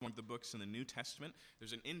books in the New Testament,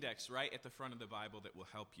 there's an index right at the front of the Bible that will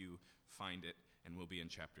help you find it, and we'll be in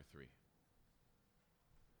chapter 3.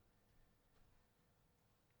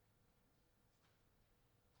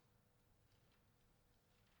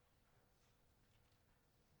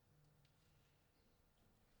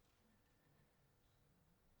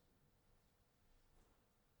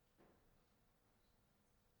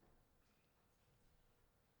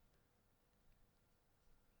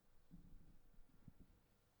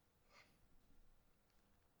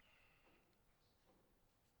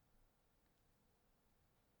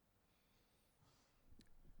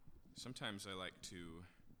 Sometimes I like to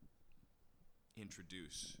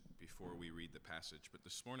introduce before we read the passage, but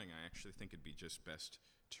this morning I actually think it'd be just best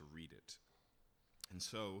to read it. And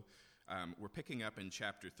so we're picking up in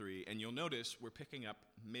chapter 3, and you'll notice we're picking up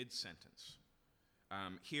mid-sentence.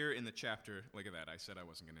 Here in the chapter, look at that, I said I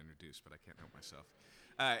wasn't going to introduce, but I can't help myself.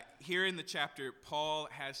 Here in the chapter, Paul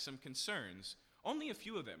has some concerns, only a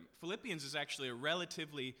few of them. Philippians is actually a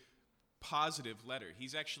relatively positive letter.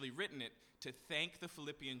 He's actually written it to thank the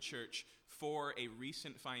Philippian church for a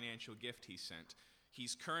recent financial gift he sent.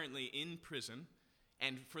 He's currently in prison,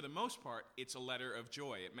 and for the most part, it's a letter of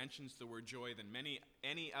joy. It mentions the word joy than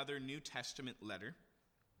any other New Testament letter.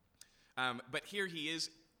 But here he's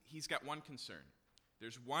got one concern.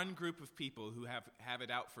 There's one group of people who have it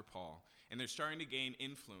out for Paul, and they're starting to gain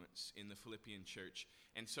influence in the Philippian church.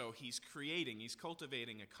 And so he's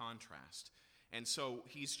cultivating a contrast. And so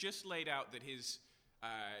he's just laid out that his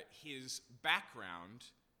background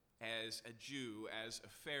as a Jew, as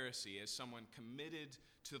a Pharisee, as someone committed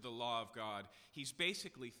to the law of God, he's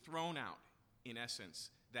basically thrown out, in essence,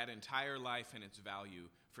 that entire life and its value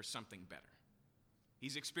for something better.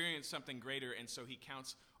 He's experienced something greater, and so he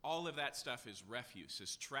counts all of that stuff as refuse,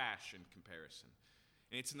 as trash in comparison.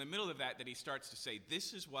 And it's in the middle of that he starts to say,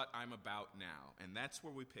 this is what I'm about now. And that's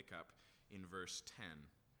where we pick up in verse 10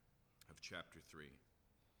 of chapter 3.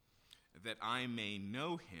 That I may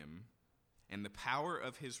know him and the power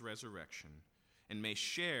of his resurrection, and may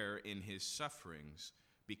share in his sufferings,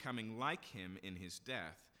 becoming like him in his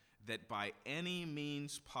death, that by any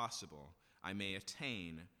means possible I may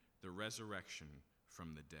attain the resurrection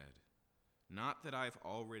from the dead. Not that I've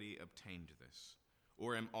already obtained this,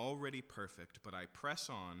 or am already perfect, but I press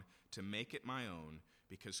on to make it my own,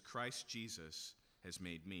 because Christ Jesus has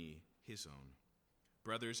made me his own.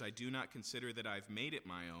 Brothers, I do not consider that I've made it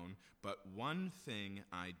my own, but one thing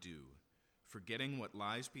I do, forgetting what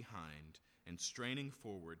lies behind and straining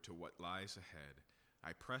forward to what lies ahead,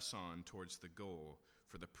 I press on towards the goal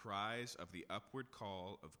for the prize of the upward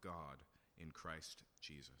call of God in Christ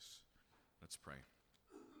Jesus. Let's pray.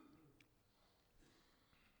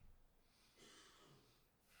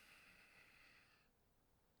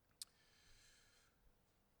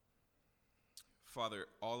 Father,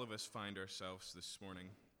 all of us find ourselves this morning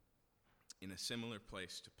in a similar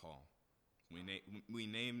place to Paul. We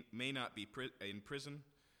may not be in prison.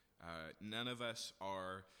 None of us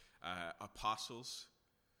are apostles,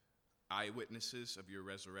 eyewitnesses of your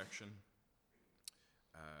resurrection.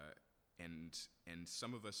 And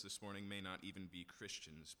some of us this morning may not even be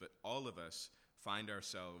Christians, but all of us find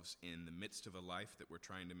ourselves in the midst of a life that we're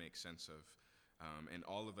trying to make sense of. And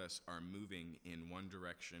all of us are moving in one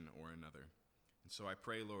direction or another. And so I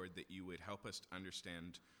pray, Lord, that you would help us to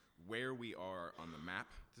understand where we are on the map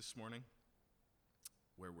this morning,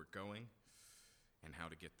 where we're going, and how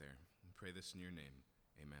to get there. We pray this in your name.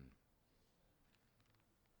 Amen.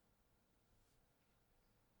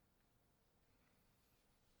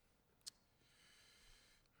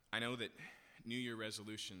 I know that New Year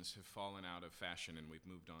resolutions have fallen out of fashion and we've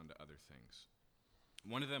moved on to other things.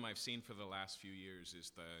 One of them I've seen for the last few years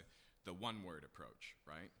is the one-word approach,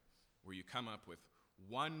 right? Where you come up with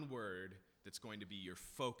one word that's going to be your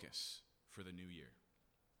focus for the new year.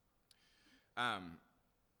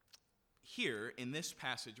 Here, in this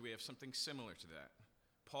passage, we have something similar to that.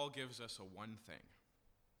 Paul gives us a one thing.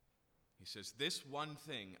 He says, this one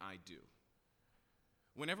thing I do.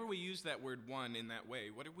 Whenever we use that word one in that way,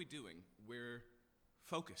 what are we doing? We're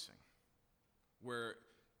focusing. We're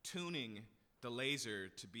tuning the laser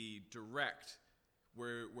to be direct.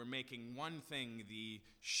 We're making one thing the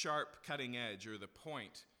sharp cutting edge or the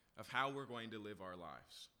point of how we're going to live our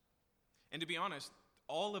lives. And to be honest,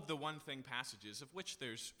 all of the one thing passages, of which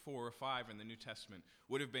there's 4 or 5 in the New Testament,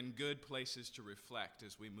 would have been good places to reflect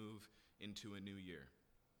as we move into a new year.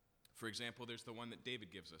 For example, there's the one that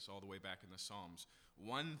David gives us all the way back in the Psalms.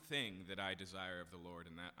 One thing that I desire of the Lord,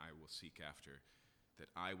 and that I will seek after, that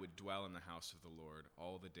I would dwell in the house of the Lord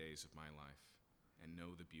all the days of my life and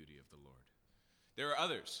know the beauty of the Lord. There are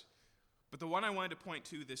others, but the one I wanted to point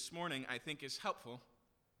to this morning I think is helpful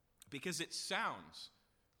because it sounds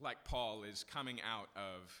like Paul is coming out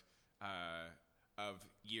of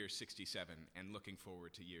year 67 and looking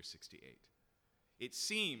forward to year 68. It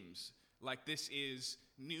seems like this is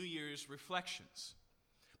New Year's reflections.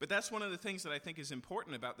 But that's one of the things that I think is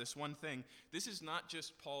important about this one thing. This is not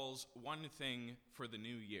just Paul's one thing for the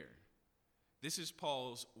new year. This is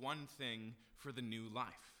Paul's one thing for the new life.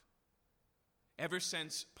 Ever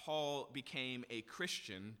since Paul became a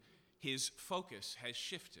Christian, his focus has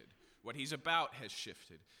shifted. What he's about has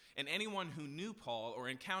shifted. And anyone who knew Paul or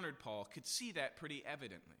encountered Paul could see that pretty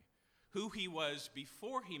evidently. Who he was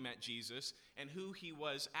before he met Jesus and who he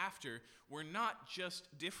was after were not just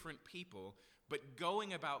different people, but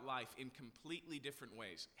going about life in completely different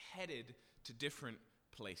ways, headed to different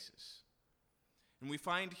places. And we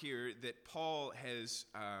find here that Paul has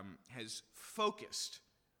focused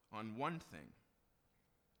on one thing.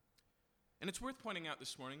 And it's worth pointing out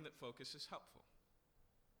this morning that focus is helpful.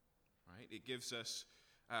 Right? It gives us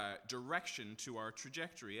direction to our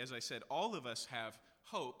trajectory. As I said, all of us have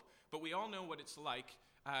hope, but we all know what it's like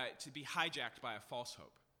to be hijacked by a false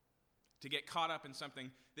hope. To get caught up in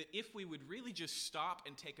something that if we would really just stop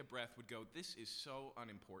and take a breath would go, this is so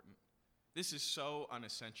unimportant. This is so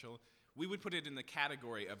unessential. We would put it in the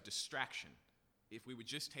category of distraction if we would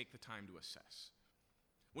just take the time to assess.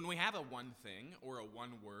 When we have a one thing or a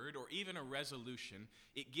one word or even a resolution,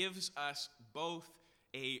 it gives us both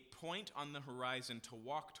a point on the horizon to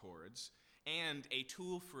walk towards and a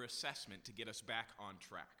tool for assessment to get us back on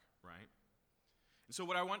track, right? And so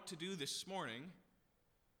what I want to do this morning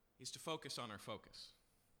is to focus on our focus.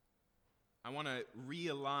 I want to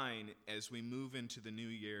realign as we move into the new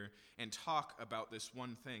year and talk about this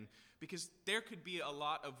one thing, because there could be a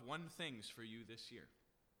lot of one things for you this year.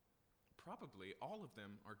 Probably all of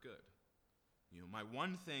them are good. You know, my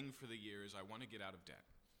one thing for the year is I want to get out of debt.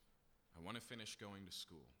 I want to finish going to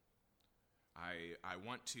school. I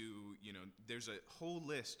want to, there's a whole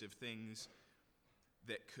list of things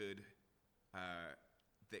that could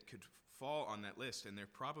fall on that list, and they're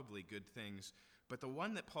probably good things. But the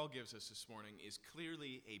one that Paul gives us this morning is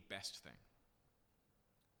clearly a best thing.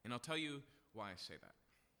 And I'll tell you why I say that.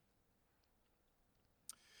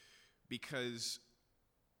 Because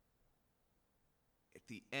at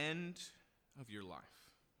the end of your life,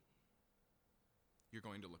 you're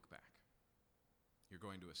going to look back. You're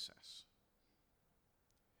going to assess.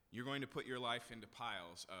 You're going to put your life into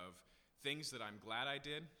piles of things that I'm glad I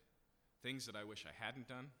did, things that I wish I hadn't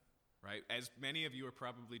done, right? As many of you are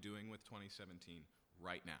probably doing with 2017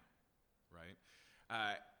 right now,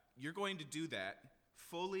 right? You're going to do that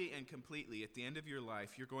fully and completely at the end of your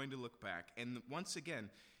life. You're going to look back. And once again,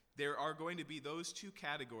 there are going to be those two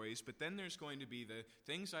categories, but then there's going to be the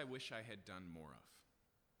things I wish I had done more of.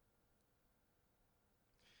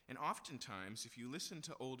 And oftentimes, if you listen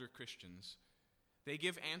to older Christians, they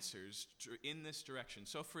give answers in this direction.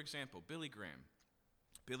 So, for example, Billy Graham.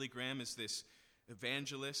 Billy Graham is this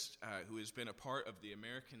evangelist who has been a part of the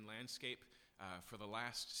American landscape for the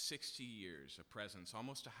last 60 years, a presence,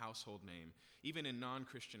 almost a household name, even in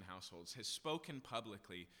non-Christian households, has spoken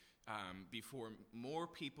publicly before more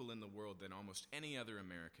people in the world than almost any other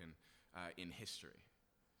American in history.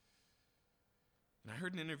 And I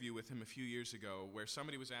heard an interview with him a few years ago where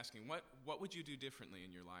somebody was asking, what would you do differently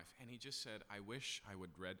in your life? And he just said, I wish I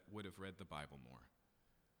would have read the Bible more.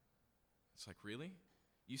 It's like, really?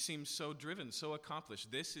 You seem so driven, so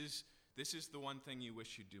accomplished. This is the one thing you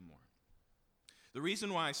wish you'd do more. The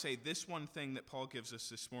reason why I say this one thing that Paul gives us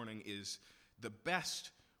this morning is the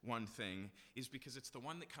best one thing is because it's the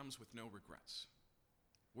one that comes with no regrets,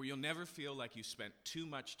 where you'll never feel like you spent too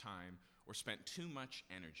much time or spent too much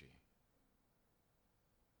energy.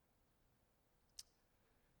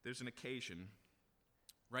 There's an occasion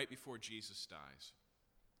right before Jesus dies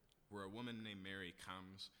where a woman named Mary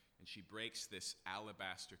comes and she breaks this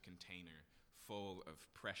alabaster container full of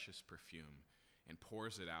precious perfume and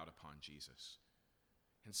pours it out upon Jesus.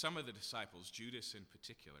 And some of the disciples, Judas in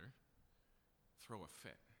particular, throw a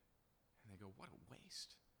fit. And they go, what a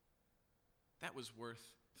waste. That was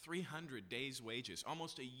worth 300 days' wages,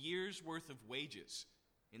 almost a year's worth of wages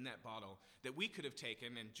in that bottle that we could have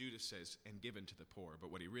taken, and Judas says, and given to the poor.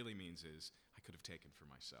 But what he really means is, I could have taken for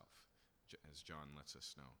myself, as John lets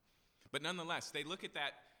us know. But nonetheless, they look at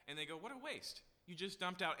that and they go, what a waste. You just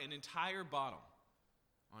dumped out an entire bottle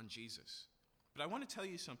on Jesus. But I want to tell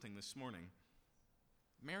you something this morning.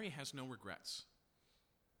 Mary has no regrets.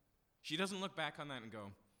 She doesn't look back on that and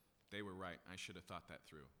go, they were right. I should have thought that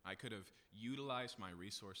through. I could have utilized my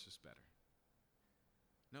resources better.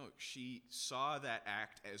 No, she saw that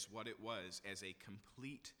act as what it was, as a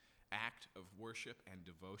complete act of worship and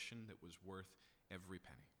devotion that was worth every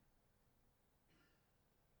penny.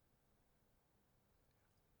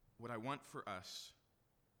 what I want for us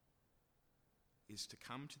is to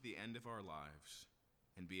come to the end of our lives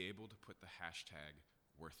and be able to put the hashtag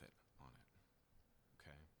worth it on it.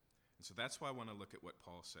 Okay? And so that's why I want to look at what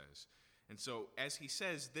Paul says. And so as he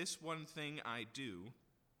says, this one thing I do,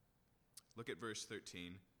 look at verse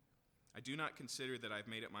 13. I do not consider that I've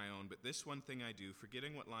made it my own, but this one thing I do,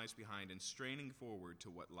 forgetting what lies behind and straining forward to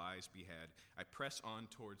what lies ahead, I press on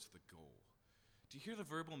towards the goal. Do you hear the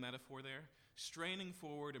verbal metaphor there? Straining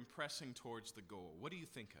forward and pressing towards the goal. What do you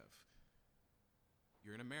think of?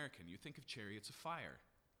 You're an American. You think of Chariots of Fire,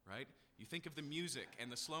 right? You think of the music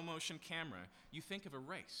and the slow motion camera. You think of a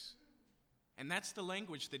race. And that's the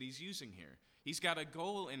language that he's using here. He's got a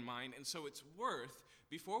goal in mind, and so it's worth,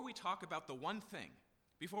 before we talk about the one thing,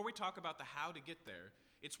 before we talk about the how to get there,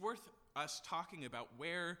 it's worth us talking about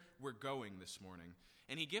where we're going this morning.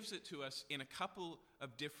 And he gives it to us in a couple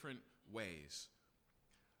of different ways.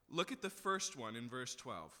 Look at the first one in verse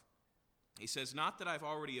 12. He says, not that I've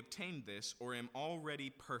already obtained this or am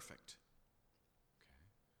already perfect.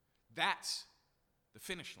 Okay. That's the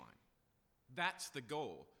finish line. That's the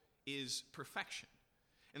goal, is perfection.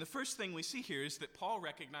 And the first thing we see here is that Paul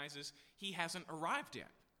recognizes he hasn't arrived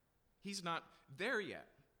yet. He's not there yet.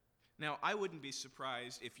 Now, I wouldn't be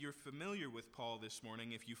surprised if you're familiar with Paul this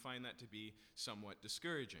morning if you find that to be somewhat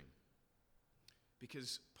discouraging.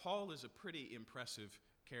 Because Paul is a pretty impressive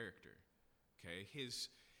character. Okay?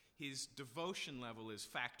 His devotion level is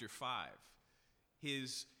factor 5.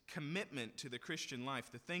 His commitment to the Christian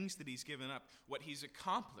life, the things that he's given up, what he's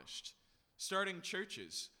accomplished, starting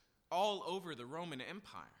churches all over the Roman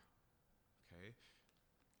Empire. Okay?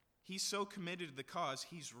 He's so committed to the cause,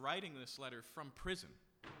 he's writing this letter from prison,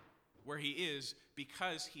 where he is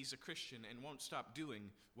because he's a Christian and won't stop doing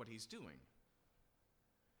what he's doing.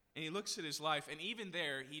 And he looks at his life, and even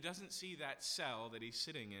there, he doesn't see that cell that he's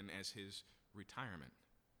sitting in as his retirement.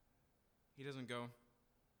 He doesn't go,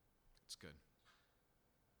 it's good.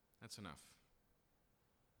 That's enough.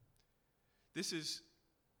 This is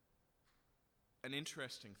an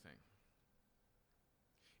interesting thing.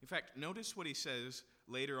 In fact, notice what he says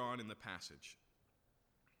later on in the passage.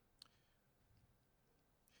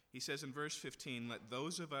 He says in verse 15, let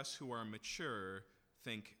those of us who are mature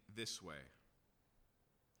think this way.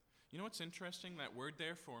 You know what's interesting? That word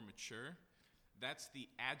there for mature, that's the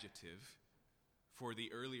adjective for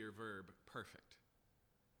the earlier verb perfect.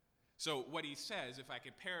 So what he says, if I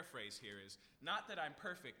could paraphrase here, is not that I'm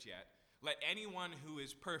perfect yet, let anyone who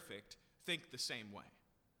is perfect think the same way.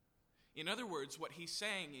 In other words, what he's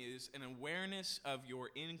saying is an awareness of your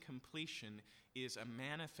incompletion is a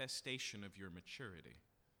manifestation of your maturity.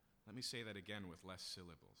 Let me say that again with less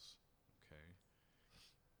syllables, okay?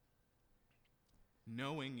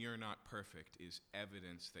 Knowing you're not perfect is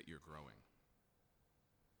evidence that you're growing.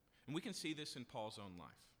 And we can see this in Paul's own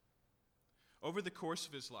life. Over the course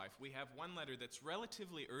of his life, we have one letter that's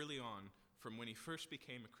relatively early on from when he first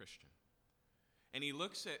became a Christian. And he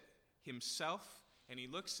looks at himself and he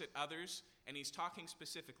looks at others, and he's talking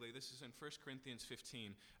specifically, this is in 1 Corinthians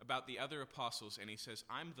 15, about the other apostles, and he says,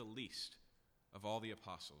 I'm the least of all the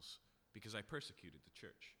apostles because I persecuted the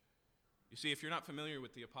church. You see, if you're not familiar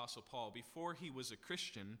with the Apostle Paul, before he was a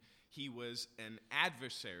Christian, he was an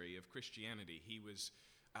adversary of Christianity. He was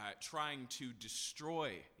trying to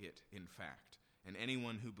destroy it, in fact, and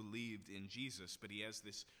anyone who believed in Jesus. But he has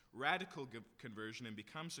this radical conversion and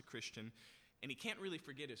becomes a Christian, and he can't really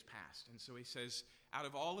forget his past. And so he says, out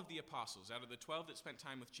of all of the apostles, out of the 12 that spent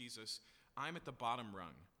time with Jesus, I'm at the bottom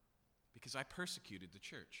rung because I persecuted the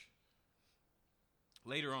church.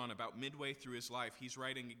 Later on, about midway through his life, he's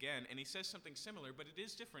writing again, and he says something similar, but it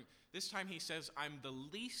is different. This time he says, I'm the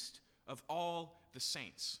least of all the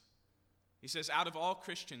saints. He says, out of all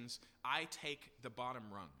Christians, I take the bottom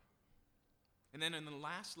rung. And then in the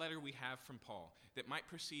last letter we have from Paul, that might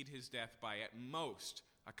precede his death by at most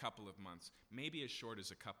a couple of months, maybe as short as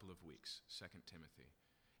a couple of weeks, 2 Timothy.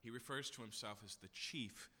 He refers to himself as the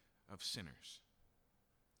chief of sinners.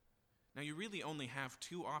 Now, you really only have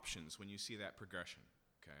two options when you see that progression,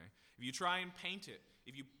 okay? If you try and paint it,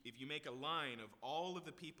 if you make a line of all of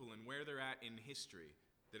the people and where they're at in history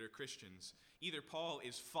that are Christians, either Paul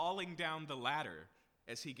is falling down the ladder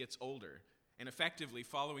as he gets older, and effectively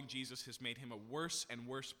following Jesus has made him a worse and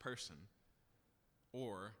worse person,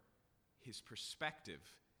 or his perspective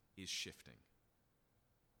is shifting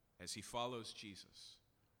as he follows Jesus.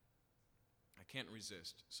 I can't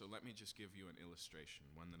resist, so let me just give you an illustration,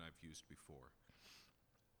 one that I've used before.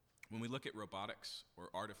 When we look at robotics or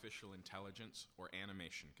artificial intelligence or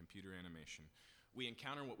animation, computer animation, we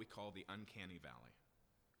encounter what we call the uncanny valley.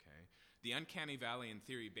 Okay? The uncanny valley in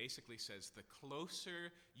theory basically says the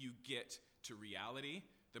closer you get to reality,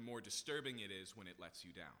 the more disturbing it is when it lets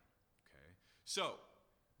you down. Okay? So,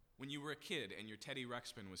 when you were a kid and your Teddy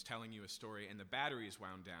Ruxpin was telling you a story and the batteries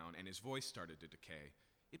wound down and his voice started to decay,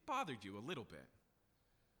 it bothered you a little bit.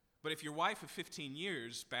 But if your wife of 15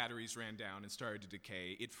 years' batteries ran down and started to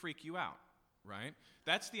decay, it'd freak you out, right?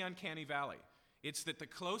 That's the uncanny valley. It's that the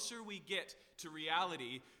closer we get to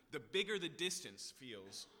reality, the bigger the distance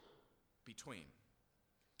feels between.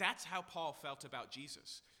 That's how Paul felt about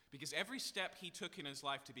Jesus, because every step he took in his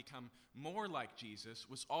life to become more like Jesus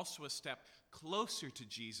was also a step closer to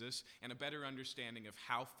Jesus and a better understanding of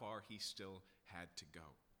how far he still had to go.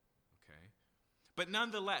 Okay? But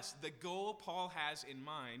nonetheless, the goal Paul has in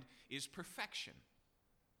mind is perfection.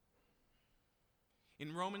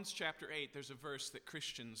 In Romans chapter 8, there's a verse that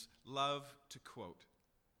Christians love to quote.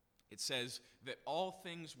 It says that all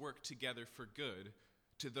things work together for good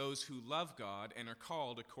to those who love God and are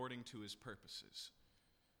called according to his purposes.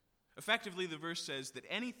 Effectively, the verse says that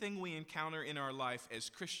anything we encounter in our life as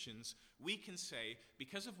Christians, we can say,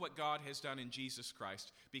 because of what God has done in Jesus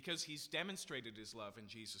Christ, because he's demonstrated his love in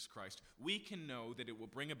Jesus Christ, we can know that it will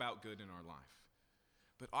bring about good in our life.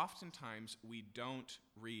 But oftentimes, we don't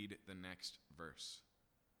read the next verse.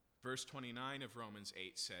 Verse 29 of Romans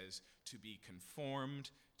 8 says, to be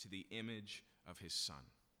conformed to the image of his Son.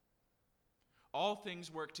 All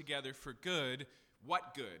things work together for good.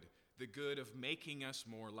 What good? The good of making us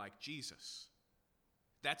more like Jesus.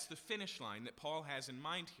 That's the finish line that Paul has in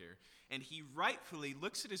mind here. And he rightfully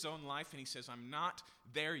looks at his own life and he says, I'm not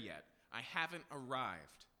there yet. I haven't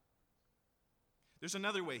arrived. There's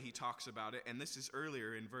another way he talks about it, and this is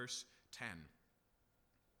earlier in verse 10.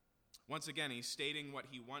 Once again, he's stating what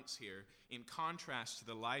he wants here in contrast to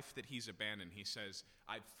the life that he's abandoned. He says,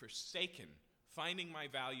 I've forsaken finding my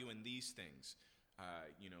value in these things.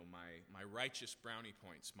 My righteous brownie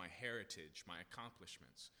points, my heritage, my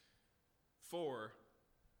accomplishments, for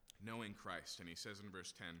knowing Christ. And he says in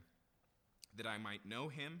verse 10, that I might know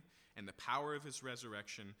him and the power of his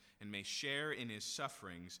resurrection and may share in his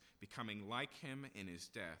sufferings, becoming like him in his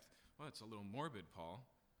death. Well, it's a little morbid, Paul.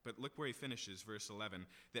 But look where he finishes, verse 11,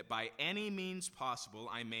 that by any means possible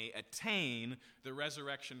I may attain the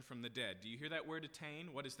resurrection from the dead. Do you hear that word attain?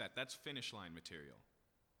 What is that? That's finish line material,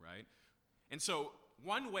 right? And so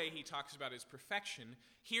one way he talks about his perfection,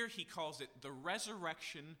 here he calls it the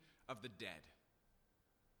resurrection of the dead.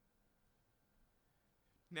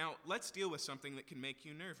 Now, let's deal with something that can make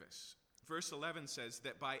you nervous. Verse 11 says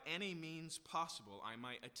that by any means possible I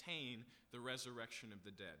might attain the resurrection of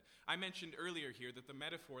the dead. I mentioned earlier here that the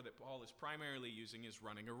metaphor that Paul is primarily using is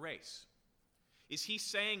running a race. Is he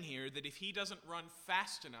saying here that if he doesn't run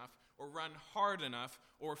fast enough or run hard enough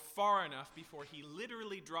or far enough before he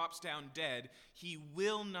literally drops down dead, he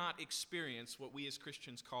will not experience what we as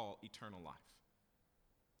Christians call eternal life?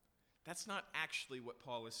 That's not actually what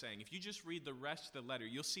Paul is saying. If you just read the rest of the letter,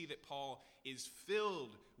 you'll see that Paul is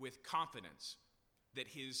filled with confidence that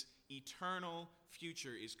his eternal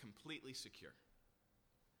future is completely secure.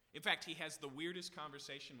 In fact, he has the weirdest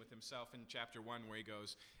conversation with himself in chapter 1 where he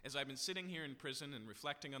goes, as I've been sitting here in prison and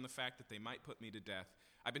reflecting on the fact that they might put me to death,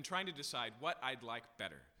 I've been trying to decide what I'd like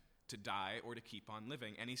better, to die or to keep on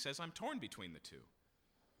living. And he says, I'm torn between the two.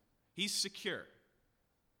 He's secure.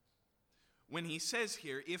 When he says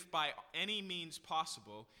here, if by any means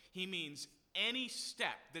possible, he means any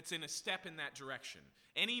step that's in a step in that direction.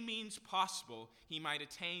 Any means possible, he might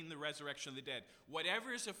attain the resurrection of the dead.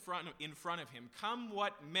 Whatever is in front of him, come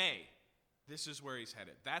what may, this is where he's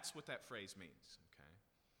headed. That's what that phrase means, okay?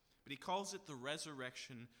 But he calls it the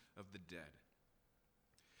resurrection of the dead.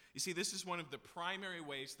 You see, this is one of the primary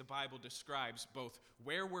ways the Bible describes both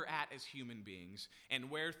where we're at as human beings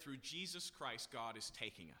and where through Jesus Christ God is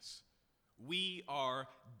taking us. We are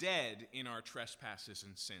dead in our trespasses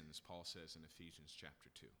and sins, Paul says in Ephesians chapter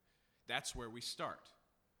 2. That's where we start.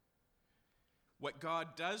 What God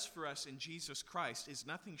does for us in Jesus Christ is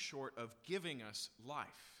nothing short of giving us life.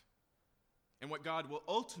 And what God will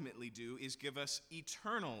ultimately do is give us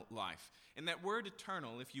eternal life. And that word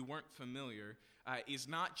eternal, if you weren't familiar, is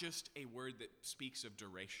not just a word that speaks of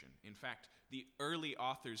duration. In fact, the early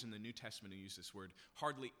authors in the New Testament who use this word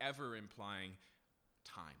hardly ever implying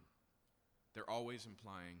time. They're always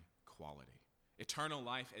implying quality. Eternal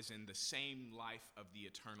life as in the same life of the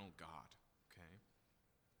eternal God, okay?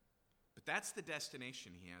 But that's the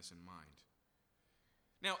destination he has in mind.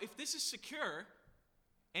 Now, if this is secure,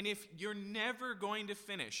 and if you're never going to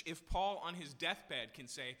finish, if Paul on his deathbed can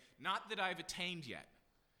say, not that I've attained yet,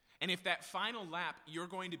 and if that final lap you're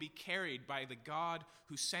going to be carried by the God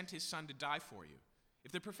who sent his Son to die for you,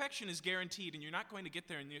 if the perfection is guaranteed and you're not going to get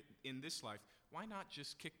there in this life, why not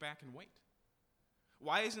just kick back and wait?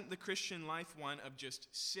 Why isn't the Christian life one of just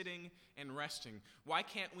sitting and resting? Why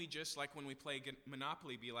can't we just, like when we play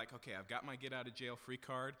Monopoly, be like, okay, I've got my get-out-of-jail-free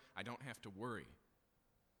card. I don't have to worry.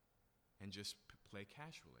 And just play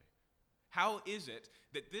casually. How is it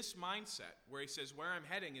that this mindset, where he says, where I'm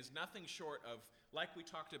heading is nothing short of, like we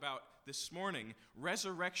talked about this morning,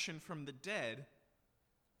 resurrection from the dead,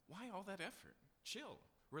 why all that effort? Chill.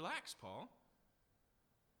 Relax, Paul.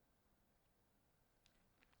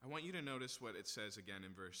 I want you to notice what it says again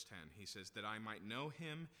in verse 10. He says, that I might know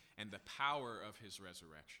him and the power of his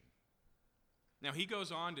resurrection. Now he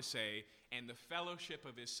goes on to say, and the fellowship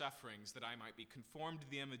of his sufferings, that I might be conformed to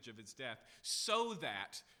the image of his death, so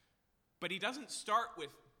that, but he doesn't start with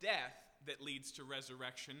death that leads to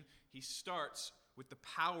resurrection. He starts with the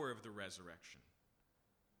power of the resurrection.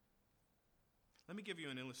 Let me give you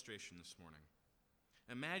an illustration this morning.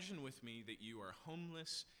 Imagine with me that you are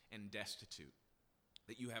homeless and destitute,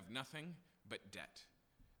 that you have nothing but debt,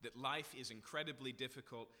 that life is incredibly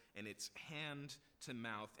difficult and it's hand to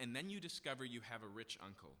mouth, and then you discover you have a rich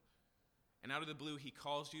uncle. And out of the blue, he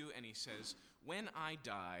calls you and he says, when I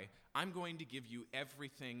die, I'm going to give you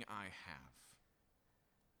everything I have.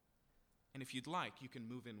 And if you'd like, you can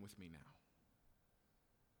move in with me now.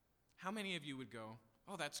 How many of you would go,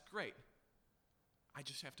 oh, that's great. I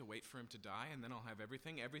just have to wait for him to die, and then I'll have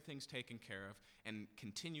everything. Everything's taken care of, and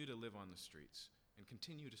continue to live on the streets and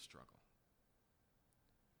continue to struggle.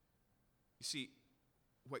 You see,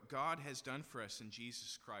 what God has done for us in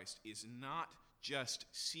Jesus Christ is not just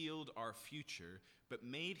sealed our future, but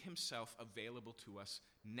made himself available to us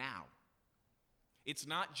now. It's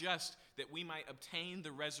not just that we might obtain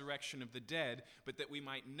the resurrection of the dead, but that we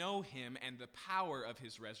might know him and the power of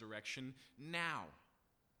his resurrection now.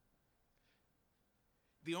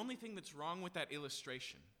 The only thing that's wrong with that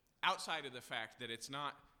illustration, outside of the fact that it's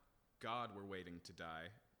not God we're waiting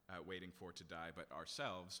for to die, but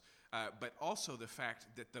ourselves, but also the fact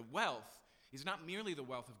that the wealth is not merely the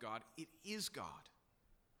wealth of God, it is God.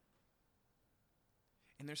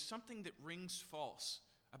 And there's something that rings false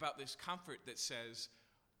about this comfort that says,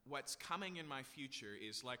 what's coming in my future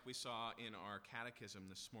is, like we saw in our catechism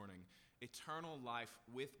this morning, eternal life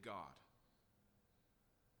with God,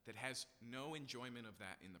 that has no enjoyment of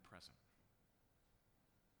that in the present.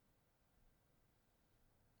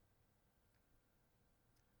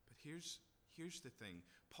 But here's the thing.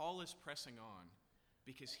 Paul is pressing on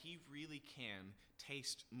because he really can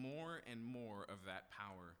taste more and more of that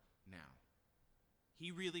power now. He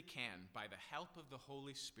really can, by the help of the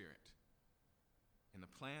Holy Spirit and the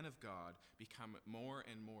plan of God, become more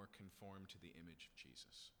and more conformed to the image of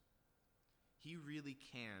Jesus. He really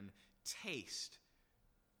can taste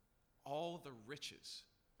all the riches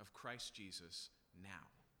of Christ Jesus now.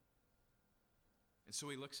 And so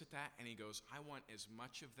he looks at that and he goes, I want as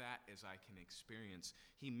much of that as I can experience.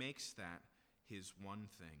 He makes that his one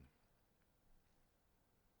thing.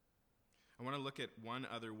 I want to look at one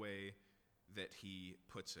other way that he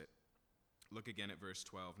puts it. Look again at verse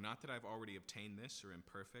 12. Not that I've already obtained this or am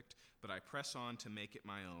perfect, but I press on to make it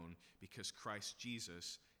my own, because Christ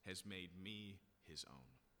Jesus has made me his own.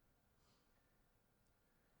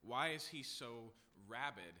 Why is he so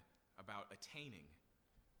rabid about attaining?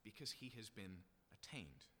 Because he has been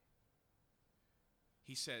attained.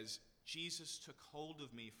 He says, Jesus took hold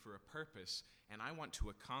of me for a purpose, and I want to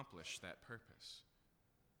accomplish that purpose.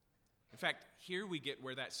 In fact, here we get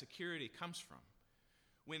where that security comes from.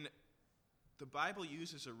 When the Bible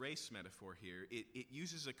uses a race metaphor here, it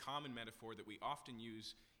uses a common metaphor that we often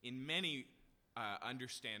use in many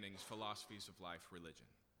understandings, philosophies of life, religion.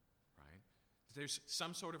 Right? There's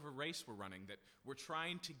some sort of a race we're running that we're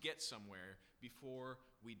trying to get somewhere before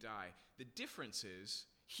we die. The difference is,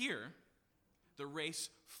 here, the race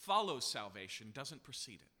follows salvation, doesn't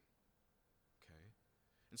precede it.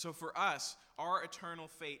 And so for us, our eternal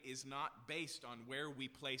fate is not based on where we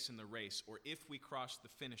place in the race or if we cross the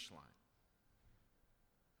finish line.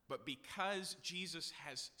 But because Jesus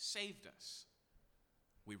has saved us,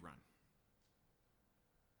 we run.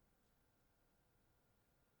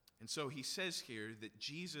 And so he says here that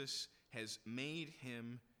Jesus has made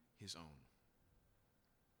him his own.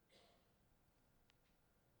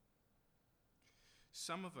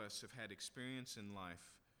 Some of us have had experience in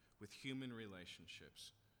life with human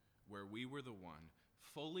relationships where we were the one,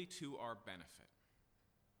 fully to our benefit,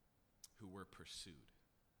 who were pursued.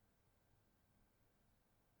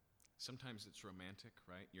 Sometimes it's romantic,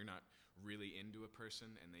 right? You're not really into a person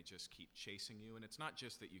and they just keep chasing you. And it's not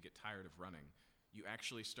just that you get tired of running. You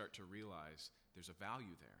actually start to realize there's a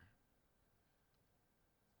value there.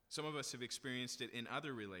 Some of us have experienced it in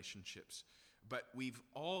other relationships, but we've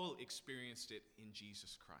all experienced it in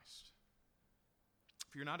Jesus Christ.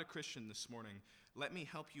 If you're not a Christian this morning, let me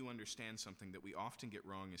help you understand something that we often get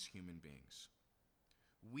wrong as human beings.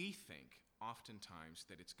 We think oftentimes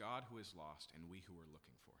that it's God who is lost and we who are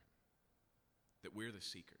looking for him. That we're the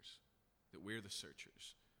seekers, that we're the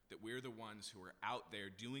searchers, that we're the ones who are out there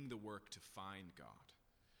doing the work to find God.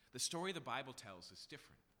 The story the Bible tells is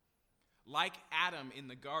different. Like Adam in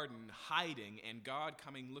the garden hiding and God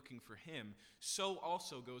coming looking for him, so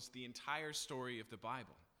also goes the entire story of the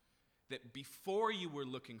Bible. That before you were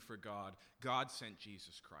looking for God, God sent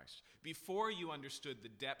Jesus Christ. Before you understood the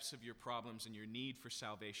depths of your problems and your need for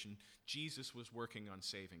salvation, Jesus was working on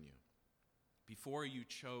saving you. Before you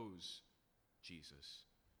chose Jesus,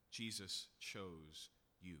 Jesus chose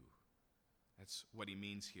you. That's what he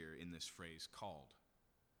means here in this phrase, called.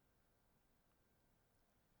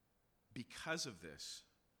 Because of this,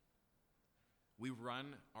 we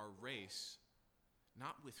run our race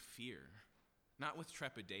not with fear, not with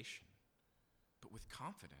trepidation, but with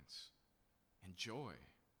confidence and joy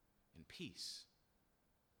and peace.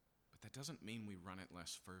 But that doesn't mean we run it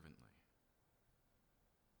less fervently.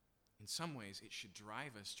 In some ways, it should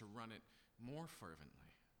drive us to run it more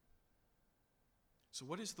fervently. So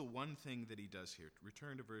what is the one thing that he does here?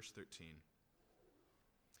 Return to verse 13.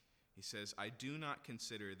 He says, I do not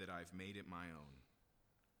consider that I've made it my own.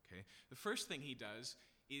 Okay? The first thing he does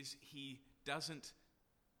is he doesn't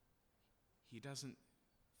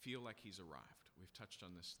feel like he's arrived. We've touched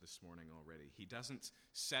on this morning already. He doesn't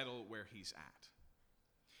settle where he's at.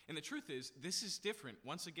 And the truth is, this is different,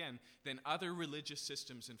 once again, than other religious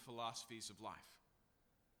systems and philosophies of life.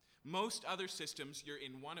 Most other systems, you're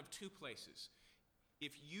in one of two places.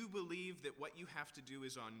 If you believe that what you have to do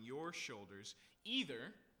is on your shoulders,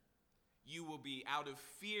 either you will be out of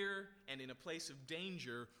fear and in a place of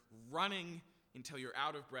danger, running until you're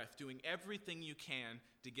out of breath, doing everything you can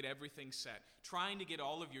to get everything set, trying to get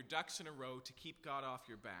all of your ducks in a row to keep God off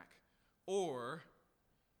your back. Or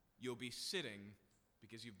you'll be sitting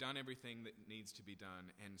because you've done everything that needs to be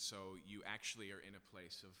done, and so you actually are in a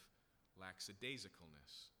place of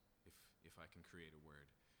lackadaisicalness, if I can create a word.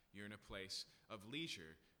 You're in a place of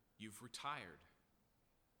leisure. You've retired.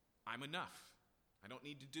 I'm enough. I don't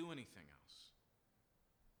need to do anything else.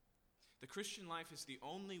 The Christian life is the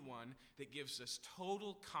only one that gives us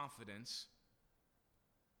total confidence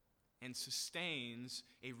and sustains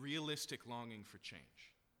a realistic longing for change.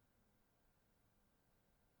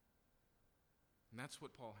 And that's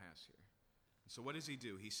what Paul has here. So what does he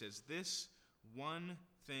do? He says, this one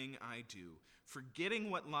thing I do,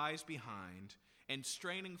 forgetting what lies behind and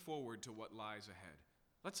straining forward to what lies ahead.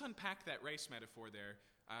 Let's unpack that race metaphor there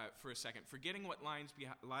for a second. Forgetting what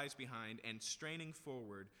lies behind and straining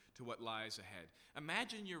forward to what lies ahead.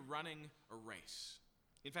 Imagine you're running a race.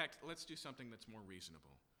 In fact, let's do something that's more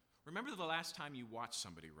reasonable. Remember the last time you watched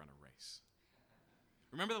somebody run a race?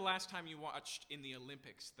 Remember the last time you watched in the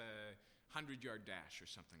Olympics the 100-yard dash or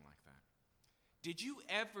something like that? Did you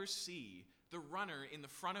ever see the runner in the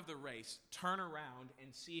front of the race turn around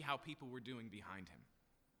and see how people were doing behind him?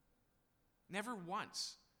 Never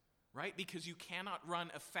once, right? Because you cannot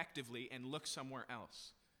run effectively and look somewhere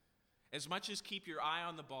else. As much as keep your eye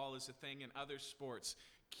on the ball is a thing in other sports,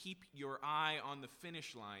 keep your eye on the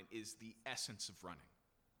finish line is the essence of running.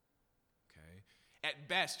 Okay? At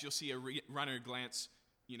best, you'll see a runner glance,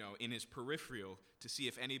 in his peripheral to see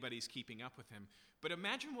if anybody's keeping up with him. But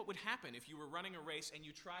imagine what would happen if you were running a race and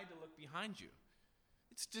you tried to look behind you.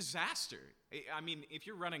 It's disaster. I mean, if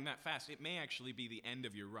you're running that fast, it may actually be the end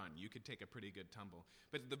of your run. You could take a pretty good tumble.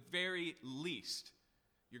 But at the very least,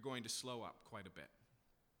 you're going to slow up quite a bit.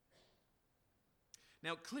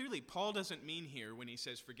 Now, clearly, Paul doesn't mean here when he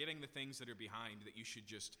says forgetting the things that are behind that you should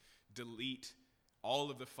just delete all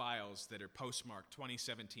of the files that are postmarked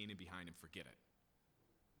 2017 and behind and forget it.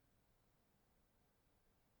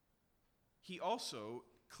 He also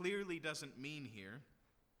clearly doesn't mean here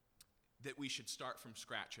that we should start from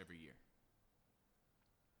scratch every year.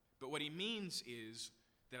 But what he means is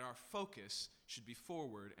that our focus should be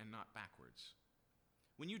forward and not backwards.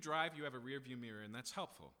 When you drive, you have a rearview mirror, and that's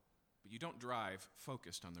helpful. But you don't drive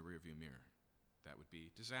focused on the rearview mirror. That would be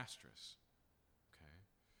disastrous. Okay?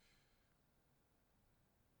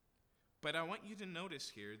 But I want you to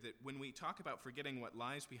notice here that when we talk about forgetting what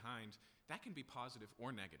lies behind, that can be positive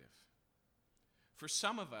or negative. For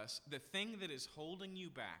some of us, the thing that is holding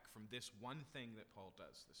you back from this one thing that Paul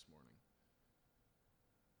does this morning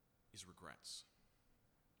is regrets.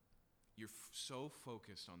 You're so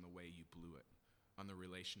focused on the way you blew it, on the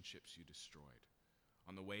relationships you destroyed,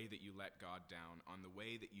 on the way that you let God down, on the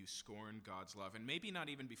way that you scorned God's love, and maybe not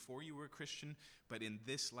even before you were a Christian, but in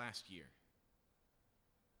this last year.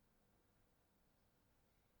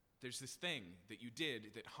 There's this thing that you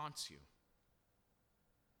did that haunts you.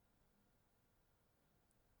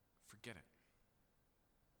 Forget it.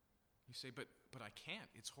 You say, but I can't.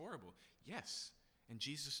 It's horrible. Yes, and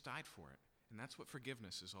Jesus died for it. And that's what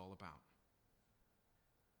forgiveness is all about.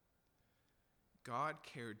 God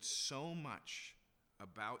cared so much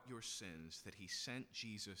about your sins that he sent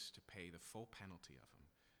Jesus to pay the full penalty of them.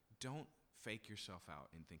 Don't fake yourself out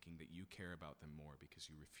in thinking that you care about them more because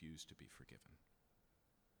you refuse to be forgiven.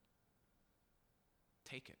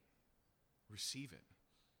 Take it. Receive it.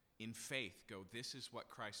 In faith, go, this is what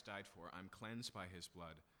Christ died for. I'm cleansed by his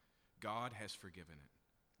blood. God has forgiven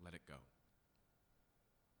it. Let it go.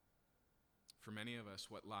 For many of us,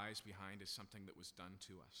 what lies behind is something that was done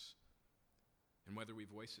to us. And whether we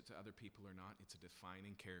voice it to other people or not, it's a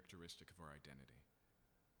defining characteristic of our identity.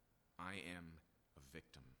 I am a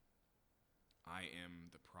victim. I am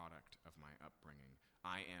the product of my upbringing.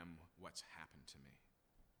 I am what's happened to me.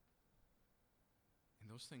 And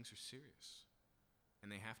those things are serious. And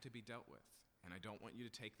they have to be dealt with. And I don't want you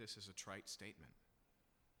to take this as a trite statement.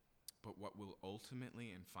 But what will ultimately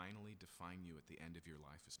and finally define you at the end of your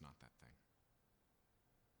life is not that thing.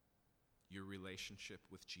 Your relationship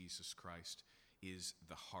with Jesus Christ is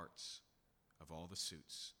the hearts of all the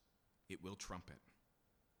suits. It will trumpet.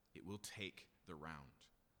 It will take the round.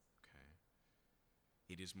 Okay?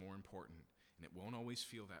 It is more important, and it won't always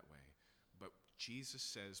feel that way. But Jesus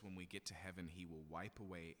says when we get to heaven, he will wipe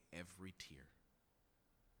away every tear.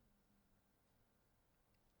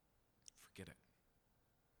 Forget it.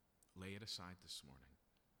 Lay it aside this morning.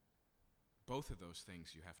 Both of those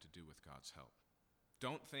things you have to do with God's help.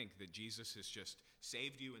 Don't think that Jesus has just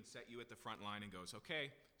saved you and set you at the front line and goes, okay,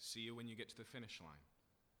 see you when you get to the finish line.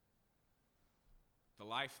 The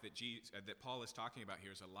life that Paul is talking about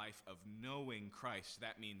here is a life of knowing Christ.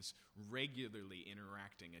 That means regularly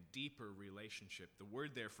interacting, a deeper relationship. The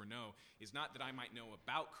word there for know is not that I might know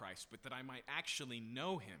about Christ, but that I might actually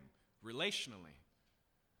know him relationally.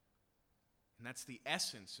 And that's the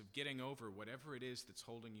essence of getting over whatever it is that's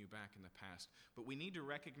holding you back in the past. But we need to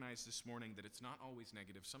recognize this morning that it's not always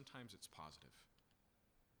negative. Sometimes it's positive.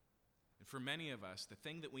 And for many of us, the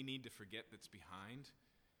thing that we need to forget that's behind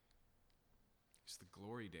is the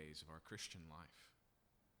glory days of our Christian life.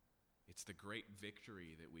 It's the great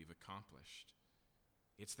victory that we've accomplished.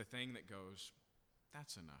 It's the thing that goes,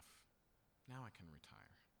 that's enough. Now I can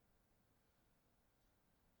retire.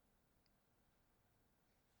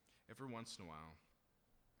 Every once in a while,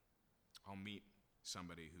 I'll meet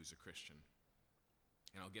somebody who's a Christian,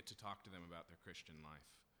 and I'll get to talk to them about their Christian life.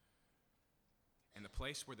 And the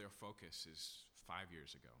place where their focus is 5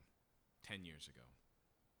 years ago, 10 years ago,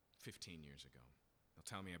 15 years ago. They'll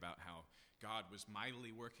tell me about how God was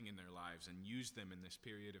mightily working in their lives and used them in this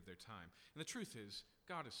period of their time. And the truth is,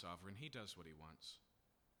 God is sovereign. He does what he wants.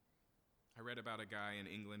 I read about a guy in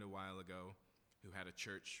England a while ago who had a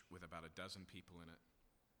church with about a dozen people in it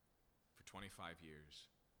for 25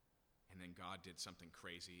 years. And then God did something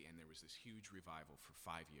crazy, and there was this huge revival for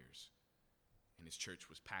 5 years. And his church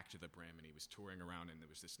was packed to the brim, and he was touring around, and there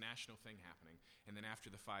was this national thing happening. And then after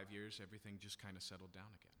the 5 years, everything just kind of settled down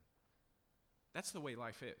again. That's the way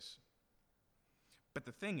life is. But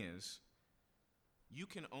the thing is, you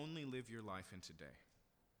can only live your life in today.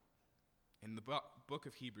 And the book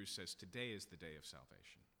of Hebrews says today is the day of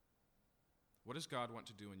salvation. What does God want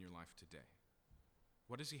to do in your life today?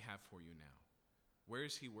 What does he have for you now? Where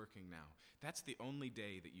is he working now? That's the only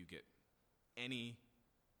day that you get any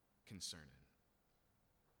concern in.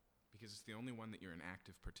 Because it's the only one that you're an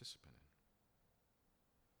active participant in.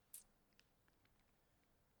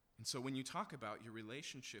 And so when you talk about your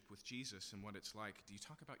relationship with Jesus and what it's like, do you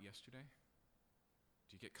talk about yesterday?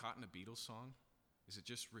 Do you get caught in a Beatles song? Is it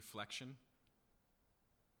just reflection?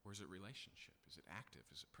 Or is it relationship? Is it active?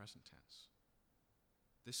 Is it present tense?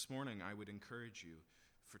 This morning, I would encourage you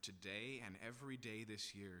for today and every day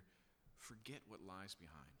this year, forget what lies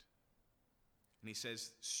behind. And he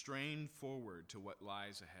says, strain forward to what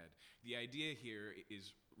lies ahead. The idea here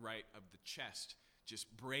is, right, of the chest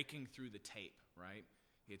just breaking through the tape, right?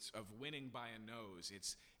 It's of winning by a nose.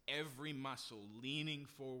 It's every muscle leaning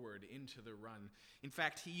forward into the run. In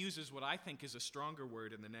fact, he uses what I think is a stronger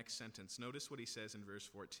word in the next sentence. Notice what he says in verse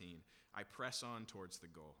 14. I press on towards the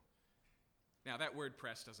goal. Now, that word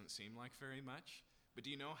press doesn't seem like very much, but do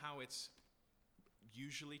you know how it's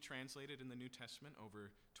usually translated in the New Testament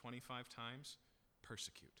over 25 times?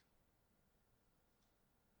 Persecute.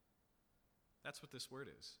 That's what this word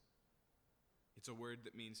is. It's a word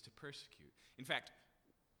that means to persecute. In fact,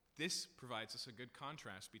 this provides us a good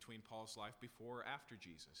contrast between Paul's life before or after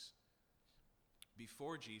Jesus.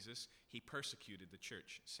 Before Jesus, he persecuted the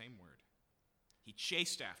church. Same word. He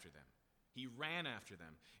chased after them. He ran after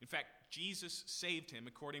them. In fact, Jesus saved him,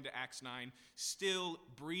 according to Acts 9, still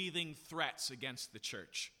breathing threats against the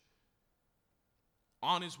church.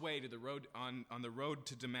 On his way to the road, on the road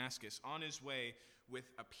to Damascus, on his way with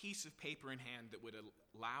a piece of paper in hand that would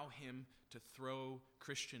allow him to throw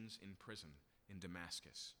Christians in prison in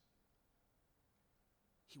Damascus.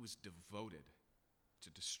 He was devoted to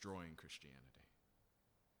destroying Christianity.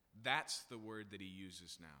 That's the word that he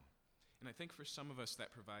uses now. And I think for some of us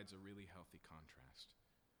that provides a really healthy contrast.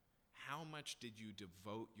 How much did you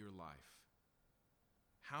devote your life?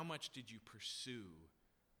 How much did you pursue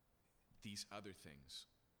these other things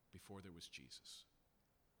before there was Jesus?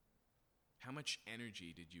 How much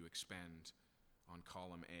energy did you expend on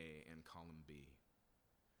column A and column B?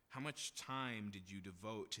 How much time did you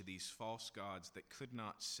devote to these false gods that could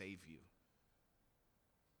not save you?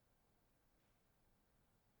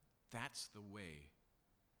 That's the way,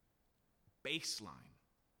 baseline,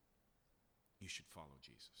 you should follow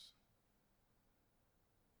Jesus.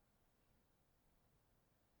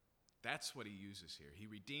 That's what he uses here. He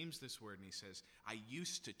redeems this word and he says, I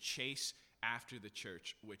used to chase after the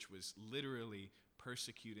church, which was literally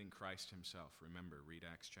persecuting Christ himself. Remember, read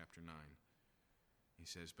Acts chapter 9. He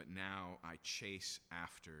says, but now I chase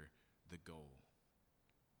after the goal,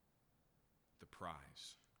 the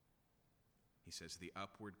prize. He says, the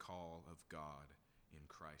upward call of God in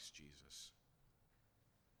Christ Jesus.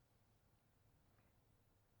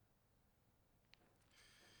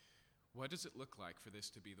 What does it look like for this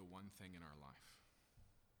to be the one thing in our life?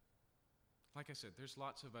 Like I said, there's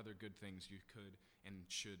lots of other good things you could and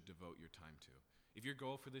should devote your time to. If your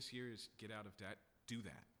goal for this year is get out of debt, do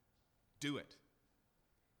that. Do it.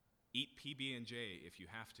 Eat PB&J if you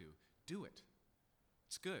have to. Do it.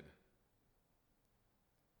 It's good.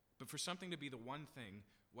 But for something to be the one thing,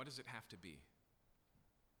 what does it have to be?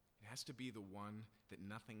 It has to be the one that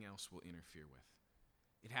nothing else will interfere with.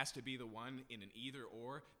 It has to be the one in an either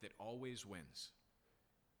or that always wins.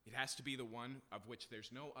 It has to be the one of which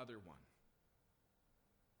there's no other one.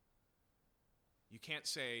 You can't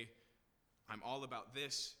say, I'm all about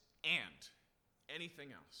this and anything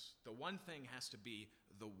else. The one thing has to be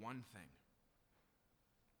the one thing.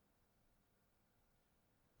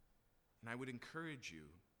 And I would encourage you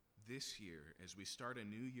this year, as we start a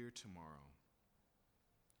new year tomorrow,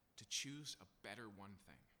 to choose a better one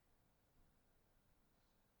thing.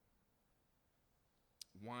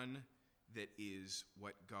 One that is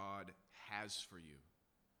what God has for you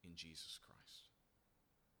in Jesus Christ.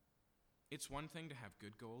 It's one thing to have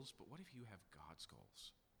good goals, but what if you have God's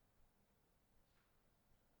goals?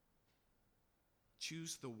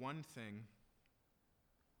 Choose the one thing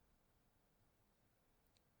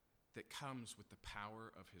that comes with the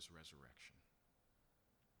power of his resurrection.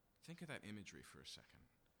 Think of that imagery for a second.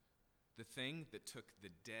 The thing that took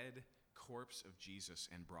the dead corpse of Jesus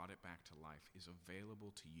and brought it back to life is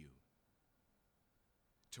available to you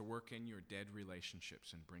to work in your dead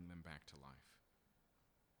relationships and bring them back to life,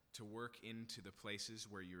 to work into the places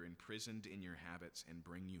where you're imprisoned in your habits and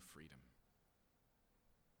bring you freedom.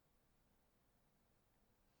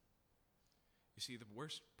 You see, the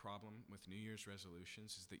worst problem with New Year's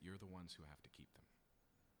resolutions is that you're the ones who have to keep them.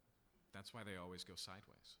 That's why they always go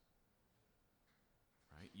sideways.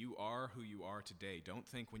 Right? You are who you are today. Don't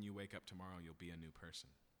think when you wake up tomorrow you'll be a new person.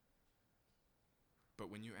 But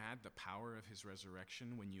when you add the power of his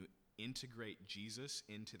resurrection, when you integrate Jesus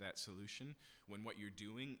into that solution, when what you're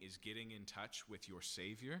doing is getting in touch with your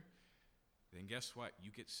Savior, then guess what? You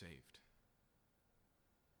get saved.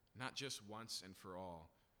 Not just once and for all,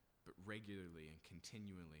 but regularly and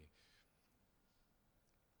continually.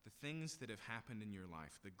 The things that have happened in your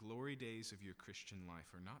life, the glory days of your Christian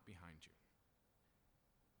life, are not behind you.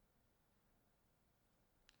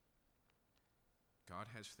 God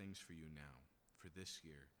has things for you now, for this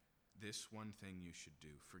year. This one thing you should do.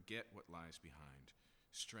 Forget what lies behind.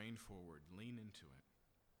 Strain forward. Lean into it.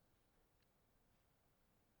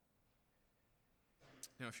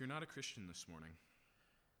 Now, if you're not a Christian this morning,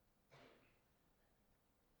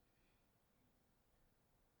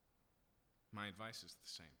 my advice is the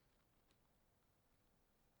same.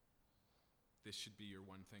 This should be your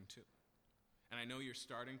one thing too. And I know your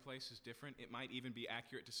starting place is different. It might even be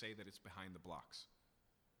accurate to say that it's behind the blocks,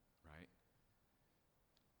 right?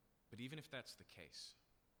 But even if that's the case,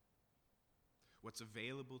 what's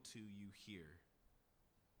available to you here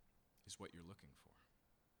is what you're looking for.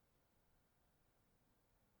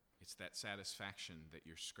 It's that satisfaction that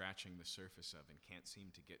you're scratching the surface of and can't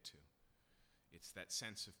seem to get to. It's that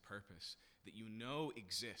sense of purpose that you know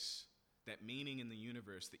exists, that meaning in the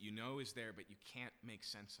universe that you know is there but you can't make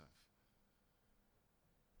sense of.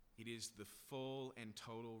 It is the full and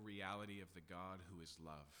total reality of the God who is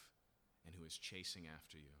love and who is chasing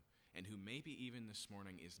after you, and who maybe even this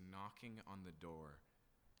morning is knocking on the door,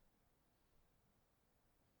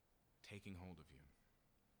 taking hold of you.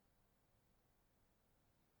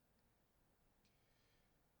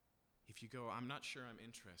 If you go, I'm not sure I'm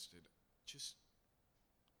interested, just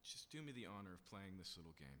do me the honor of playing this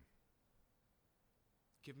little game.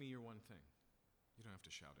 Give me your one thing. You don't have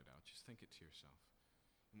to shout it out. Just think it to yourself.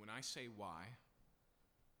 And when I say why,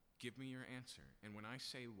 give me your answer. And when I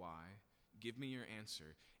say why, give me your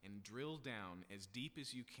answer. And drill down as deep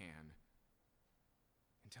as you can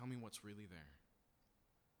and tell me what's really there.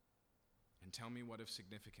 And tell me what of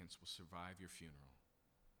significance will survive your funeral.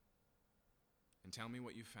 And tell me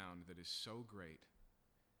what you found that is so great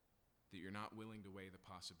that you're not willing to weigh the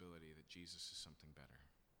possibility that Jesus is something better.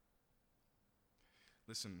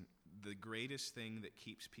 Listen, the greatest thing that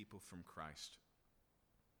keeps people from Christ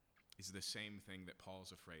is the same thing that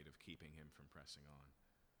Paul's afraid of keeping him from pressing on.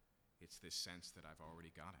 It's this sense that I've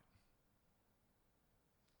already got it.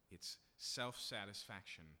 It's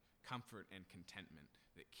self-satisfaction, comfort, and contentment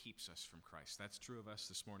that keeps us from Christ. That's true of us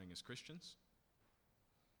this morning as Christians,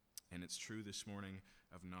 and it's true this morning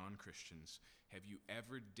of non-Christians. Have you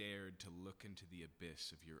ever dared to look into the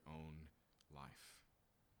abyss of your own life?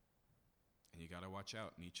 And you got to watch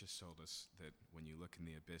out. Nietzsche told us that when you look in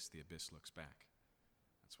the abyss looks back.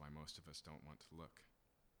 That's why most of us don't want to look.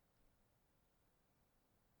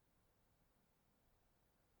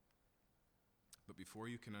 But before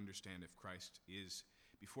you can understand if Christ is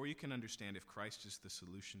the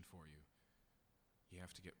solution for you, you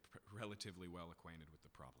have to get relatively well acquainted with the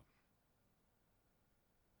problem.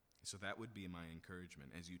 So that would be my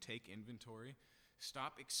encouragement. As you take inventory,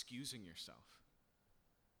 stop excusing yourself.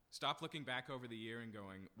 Stop looking back over the year and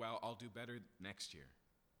going, well, I'll do better next year.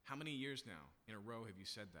 How many years now in a row have you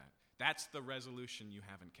said that? That's the resolution you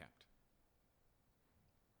haven't kept.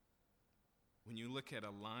 When you look at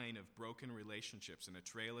a line of broken relationships and a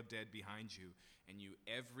trail of dead behind you, and you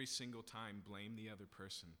every single time blame the other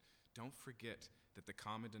person, don't forget that the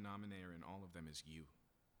common denominator in all of them is you.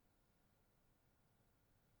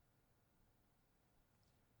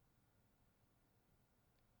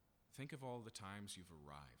 Think of all the times you've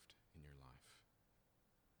arrived in your life,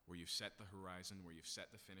 where you've set the horizon, where you've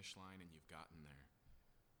set the finish line, and you've gotten there.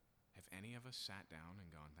 Have any of us sat down and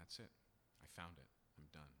gone, that's it, I found it, I'm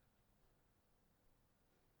done?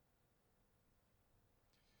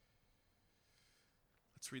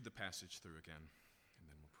 Let's read the passage through again, and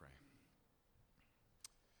then we'll pray.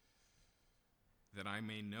 That I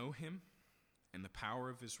may know him and the power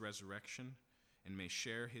of his resurrection, and may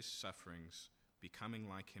share his sufferings, becoming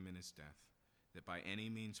like him in his death, that by any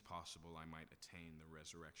means possible I might attain the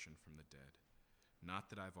resurrection from the dead. Not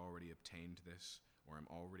that I've already obtained this, or am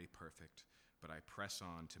already perfect, but I press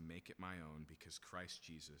on to make it my own, because Christ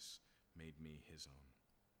Jesus made me his own.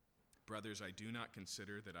 Brothers, I do not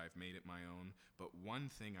consider that I've made it my own, but one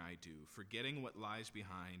thing I do, forgetting what lies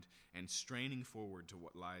behind and straining forward to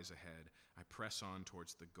what lies ahead, I press on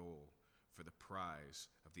towards the goal for the prize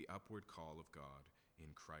of the upward call of God in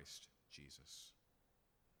Christ Jesus.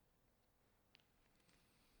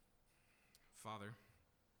 Father,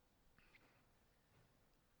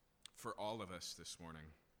 for all of us this morning,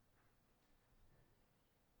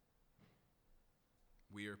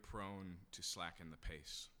 we are prone to slacken the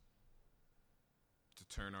pace, to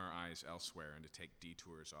turn our eyes elsewhere and to take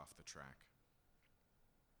detours off the track,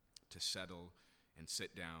 to settle and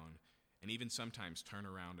sit down, and even sometimes turn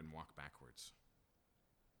around and walk backwards.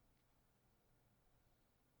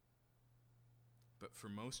 But for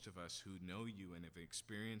most of us who know you and have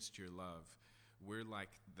experienced your love, we're like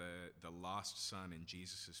the lost son in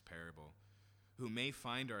Jesus' parable, who may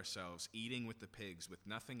find ourselves eating with the pigs with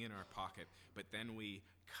nothing in our pocket, but then we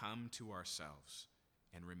come to ourselves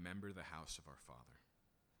and remember the house of our Father.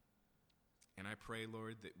 And I pray,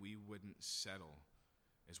 Lord, that we wouldn't settle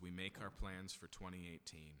as we make our plans for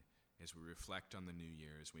 2018, as we reflect on the new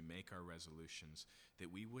year, as we make our resolutions,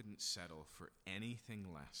 that we wouldn't settle for anything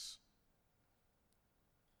less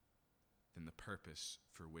than the purpose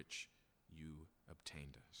for which you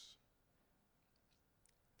obtained us,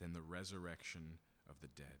 than the resurrection of the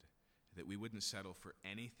dead, that we wouldn't settle for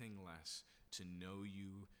anything less to know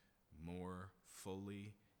you more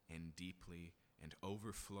fully and deeply and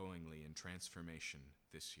overflowingly in transformation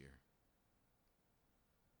this year.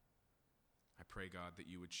 I pray, God, that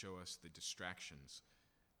you would show us the distractions,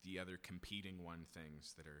 the other competing one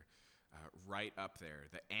things that are right up there,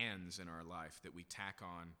 the ands in our life that we tack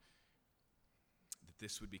on, that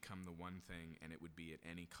this would become the one thing and it would be at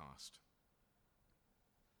any cost.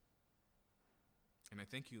 And I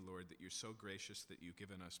thank you, Lord, that you're so gracious that you've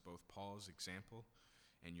given us both Paul's example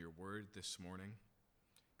and your word this morning,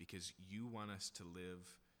 because you want us to live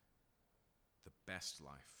the best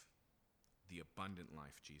life, the abundant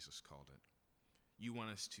life, Jesus called it. You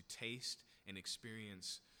want us to taste and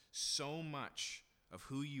experience so much of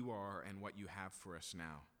who you are and what you have for us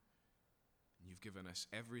now. You've given us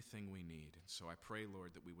everything we need. And so I pray,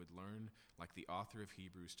 Lord, that we would learn, like the author of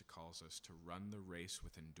Hebrews calls us, to run the race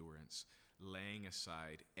with endurance, laying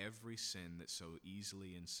aside every sin that so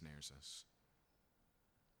easily ensnares us.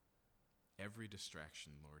 Every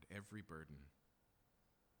distraction, Lord, every burden.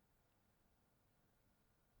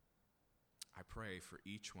 I pray for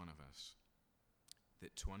each one of us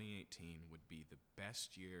that 2018 would be the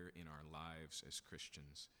best year in our lives as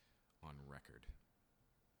Christians on record.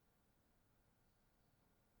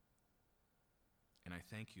 And I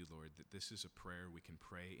thank you, Lord, that this is a prayer we can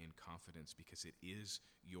pray in confidence because it is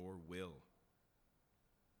your will.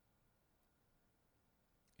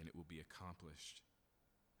 And it will be accomplished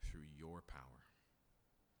through your power.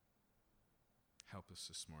 Help us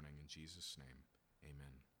this morning in Jesus' name.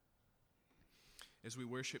 Amen. As we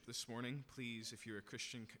worship this morning, please, if you're a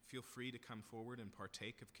Christian, feel free to come forward and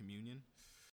partake of communion.